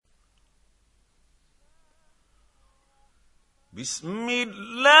بسم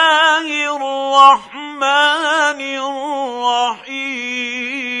الله الرحمن الرحيم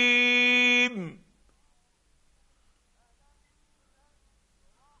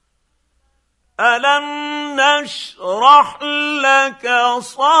ألم نشرح لك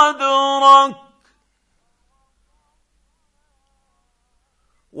صدرك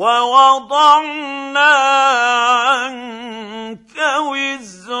ووضعنا عنك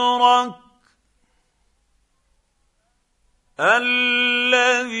وزرك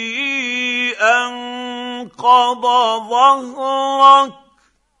الذي أنقض ظهرك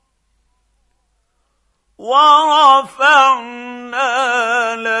ورفعنا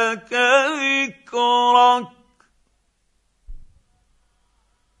لك ذكرك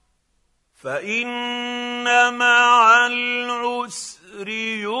فإن مع العسر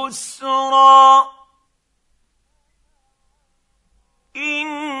يسرا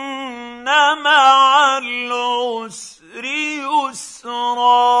إن مع العسر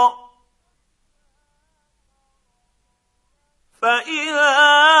يسرا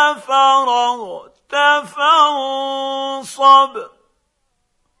فإذا فرغت فانصب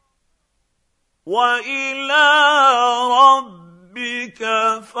وإلى ربك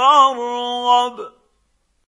فارغب